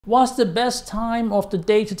What's the best time of the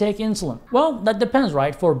day to take insulin? Well, that depends,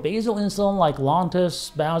 right? For basal insulin like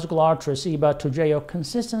Lantus, Basaglar, Tresiba, Toujeo,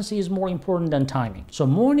 consistency is more important than timing. So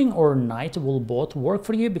morning or night will both work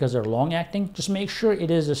for you because they're long-acting. Just make sure it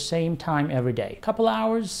is the same time every day. Couple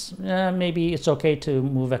hours, maybe it's okay to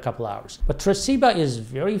move a couple hours. But Tresiba is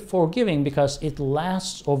very forgiving because it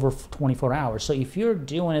lasts over 24 hours. So if you're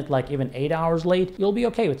doing it like even 8 hours late, you'll be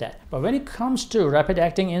okay with that. But when it comes to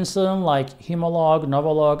rapid-acting insulin like Humalog,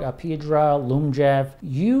 Novolog, Apidra, Lumjev,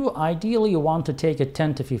 you ideally want to take it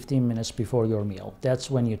 10 to 15 minutes before your meal. That's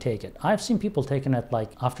when you take it. I've seen people taking it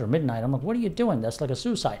like after midnight. I'm like, what are you doing? That's like a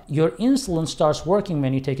suicide. Your insulin starts working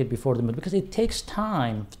when you take it before the meal because it takes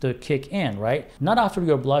time to kick in, right? Not after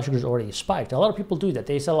your blood sugar is already spiked. A lot of people do that.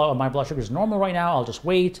 They say, oh, my blood sugar is normal right now, I'll just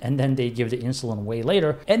wait. And then they give the insulin way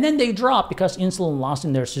later. And then they drop because insulin lasts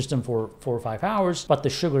in their system for 4 or 5 hours, but the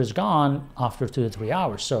sugar is gone after 2 to 3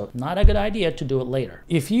 hours. So not a good idea to do it later.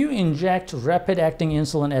 If you inject rapid-acting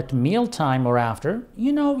insulin at mealtime or after,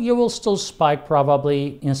 you will still spike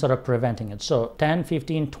probably instead of preventing it. So 10,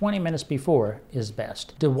 15, 20 minutes before is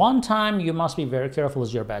best. The one time you must be very careful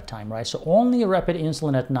is your bedtime, right? So only rapid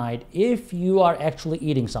insulin at night if you are actually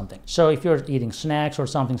eating something. So if you're eating snacks or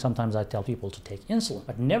something, sometimes I tell people to take insulin,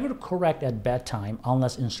 but never correct at bedtime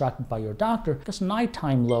unless instructed by your doctor because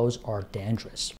nighttime lows are dangerous.